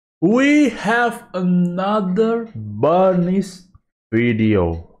We have another bonus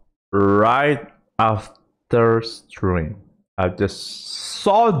video right after stream. I just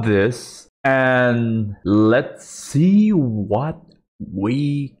saw this and let's see what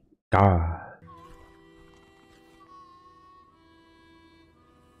we got.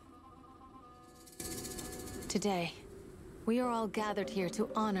 Today, we are all gathered here to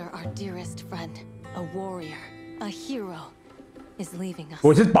honor our dearest friend. A warrior, a hero, is leaving us.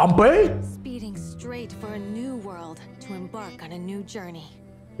 Was it Pompey? Speeding straight for a new world to embark on a new journey.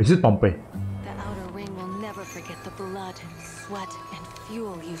 Is it Pompey? The Outer Ring will never forget the blood, sweat, and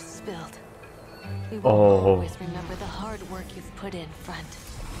fuel you spilled. We will always remember the hard work you've put in, friend.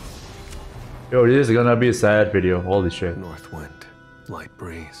 Yo, this is gonna be a sad video. Holy shit. North wind, light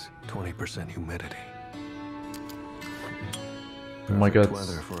breeze, 20% humidity. Oh my god.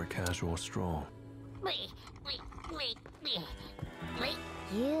 Weather for a casual stroll.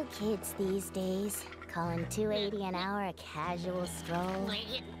 You kids these days calling $2.80 an hour a casual stroll?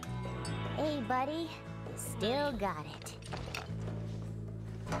 Hey, buddy, still got it.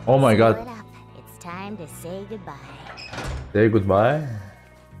 Oh my god. Split up. It's time to say goodbye. Say goodbye.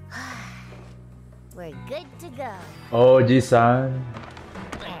 We're good to go. Oh, Ji-san.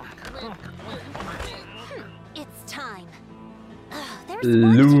 It's time. There's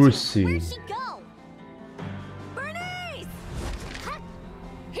Lucy. Where'd she go? Bernice!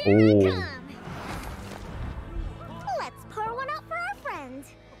 Here Oh. I come. Let's pour one out for our friend.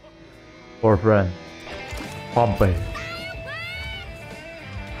 Poor friend. Pompey.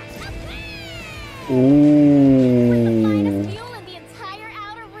 Ooh. Fuel in the entire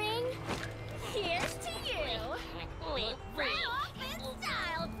outer ring. Here's to you. Off in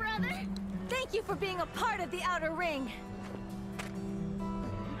style, brother. Thank you for being a part of the Outer Ring.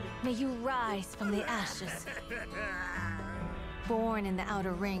 May you rise from the ashes. Born in the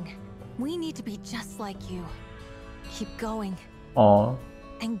Outer Ring, we need to be just like you. Keep going Aw.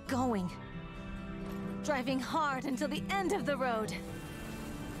 and going. Driving hard until the end of the road.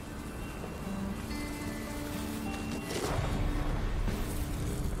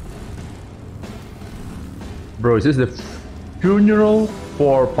 Bro, is this the funeral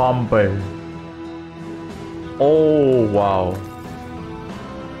for Pompey? Oh, wow.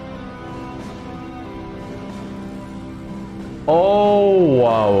 Oh,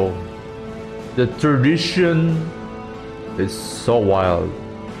 wow. The tradition is so wild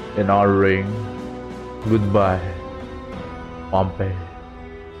in our ring. Goodbye, Pompey.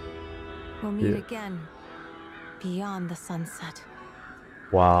 We'll meet Yeah. again beyond the sunset.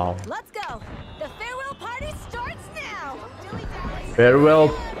 Wow. Let's go! The farewell party starts now! Farewell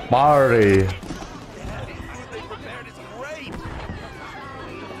party.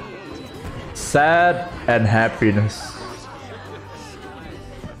 Sad and happiness.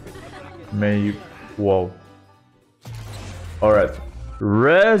 May you... Whoa. Alright.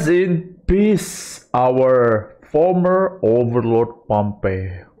 Rest in peace, our former overlord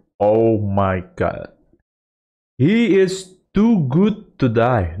Pompey. Oh my god. He is too good to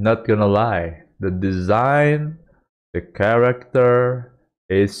die, not gonna lie. The design, the character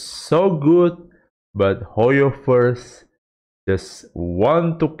is so good, but Hoyo first just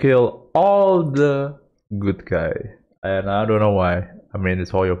want to kill all the good guy. And I don't know why. I mean,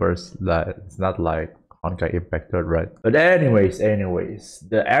 it's Hoyo first, it's not like Honkai Impact Third, right? But anyways,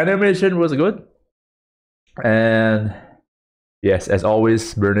 the animation was good. And yes, as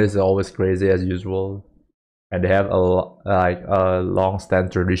always, Bernice is always crazy as usual. And they have a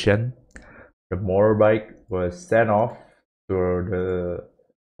long-stand tradition. The motorbike was sent off to the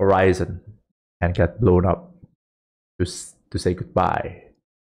horizon and got blown up to say goodbye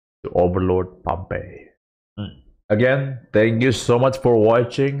to Overlord Pompey. Again, thank you so much for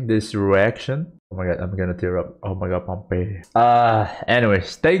watching this reaction. Oh my god, I'm gonna tear up. Oh my god, Pompey.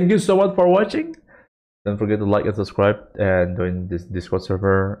 Anyways, thank you so much for watching. Don't forget to like and subscribe and join this Discord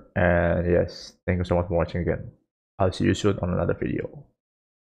server. And yes, thank you so much for watching again. I'll see you soon on another video.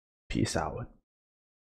 Peace out.